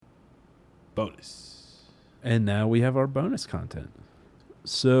Bonus. And now we have our bonus content.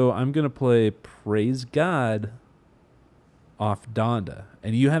 So I'm going to play Praise God off Donda.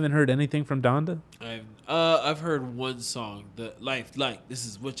 And you haven't heard anything from Donda? I've heard one song, the life like this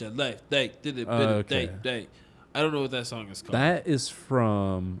is what your life like did it Okay. day. I don't know what that song is called. That is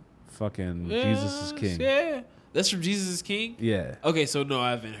from fucking Jesus is King. Yeah, that's from Jesus is King. Yeah. Okay, so no, I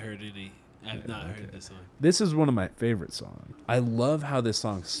haven't heard any. I've not heard this song. This is one of my favorite songs. I love how this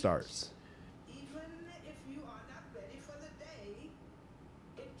song starts. Even if you are not ready for the day,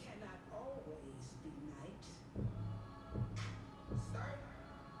 it cannot always be night. Start.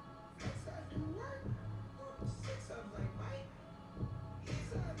 Next time you work. 6 of like Mike.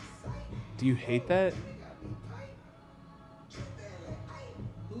 He's on sight. Do you hate that?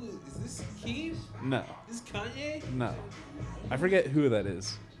 Who is this? Keem? No. This is Kanye? No. I forget who that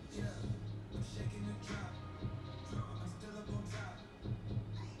is.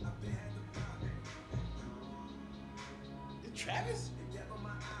 Travis?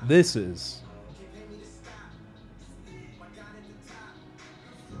 This is.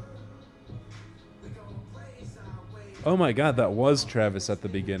 Oh my God, that was Travis at the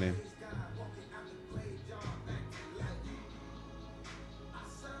beginning.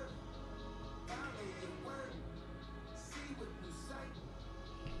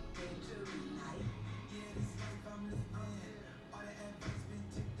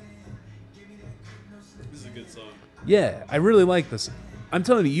 This is a good song. Yeah, I really like this. I'm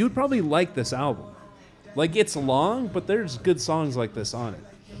telling you, you'd probably like this album. Like, it's long, but there's good songs like this on it.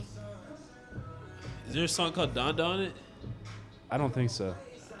 Is there a song called Donda on it? I don't think so.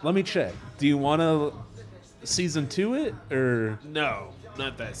 Let me check. Do you want to season 2 it, or? No,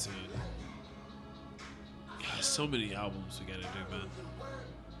 not that soon. God, so many albums we gotta do, man.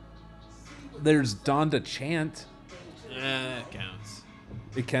 There's Donda Chant. That counts.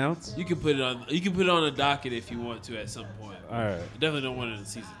 It counts? You can put it on. You can put it on a docket if you want to at some point. All right. I definitely don't want it in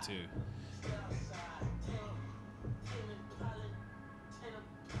season 2.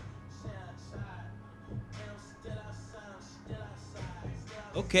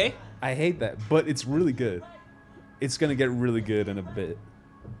 Okay. I hate that, but it's really good. It's going to get really good in a bit.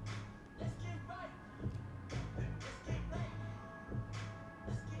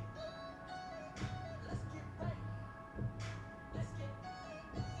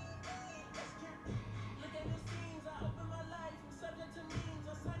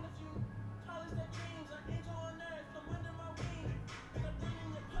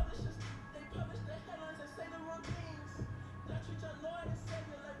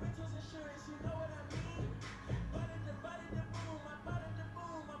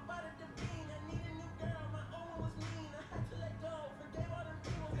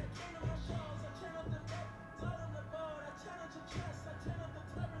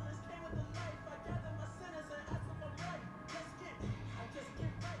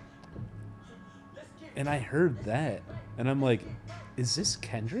 And I heard that, and I'm like, is this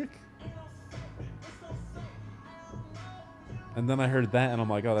Kendrick? And then I heard that, and I'm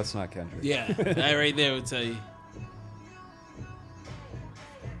like, oh, that's not Kendrick. Yeah, that right there would tell you.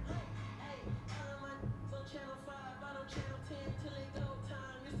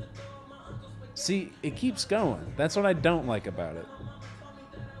 See, it keeps going. That's what I don't like about it.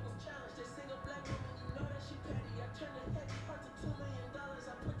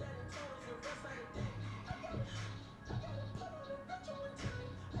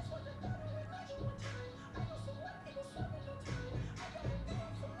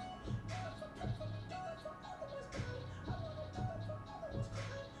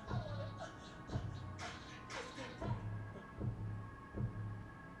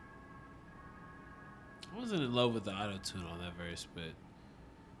 I wasn't in love with the auto-tune on that verse, but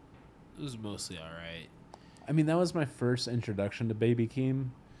it was mostly all right. I mean, that was my first introduction to Baby Keem.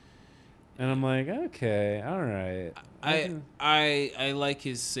 And I'm like, okay, all right. I like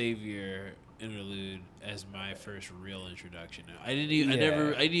his Savior interlude as my first real introduction. I didn't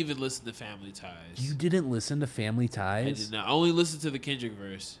even listen to Family Ties. You didn't listen to Family Ties? I did not. I only listened to the Kendrick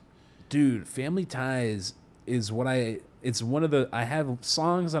verse. Dude, Family Ties is what it's one of the, I have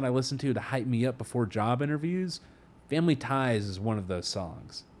songs that I listen to hype me up before job interviews. Family Ties is one of those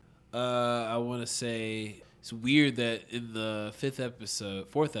songs. I want to say it's weird that in the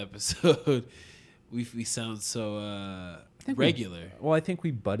fourth episode, we sound so regular. I think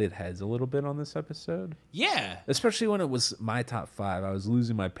we butted heads a little bit on this episode. Yeah. Especially when it was my top 5. I was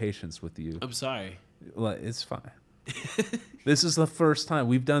losing my patience with you. I'm sorry. It's fine. This is the first time.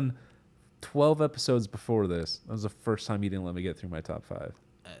 We've done 12 episodes before this. That was the first time you didn't let me get through my top 5.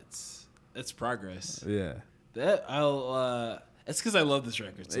 That's progress. Yeah. That That's because I love this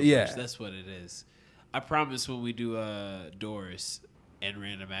record so Yeah. much. That's what it is. I promise when we do Doors and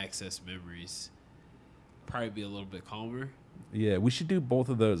Random Access Memories, probably be a little bit calmer. Yeah, we should do both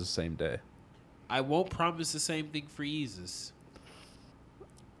of those the same day. I won't promise the same thing for Yeezus.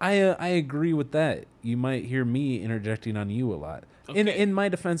 I agree with that. You might hear me interjecting on you a lot. Okay. In my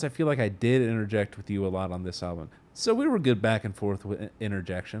defense, I feel like I did interject with you a lot on this album. So we were good back and forth with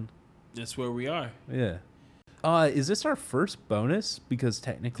interjection. That's where we are. Yeah. Is this our first bonus? Because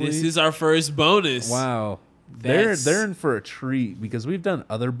technically, This is our first bonus. wow. They're in for a treat because we've done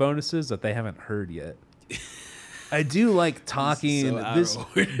other bonuses that they haven't heard yet. I do like talking. so out of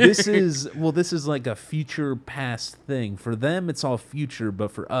order. This is like a future past thing. For them, it's all future,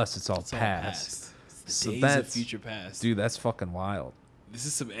 but for us, it's all It's all past. It's the So days that's of future past. Dude, that's fucking wild. This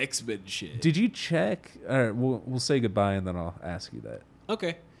is some X-Men shit. Did you check? All right, we'll say goodbye and then I'll ask you that.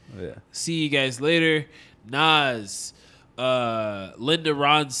 Okay. Yeah. See you guys later. Nas, Linda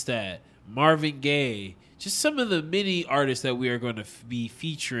Ronstadt, Marvin Gaye, just some of the many artists that we are going to be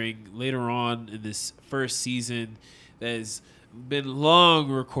featuring later on in this first season that has been long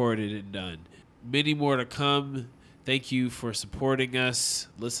recorded and done. Many more to come. Thank you for supporting us,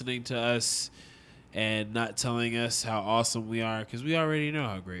 listening to us, and not telling us how awesome we are because we already know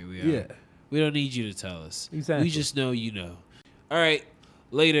how great we are. Yeah. We don't need you to tell us. Exactly. We just know you know. All right.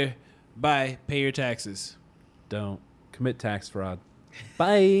 Later. Bye. Pay your taxes. Don't commit tax fraud.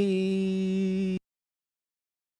 Bye.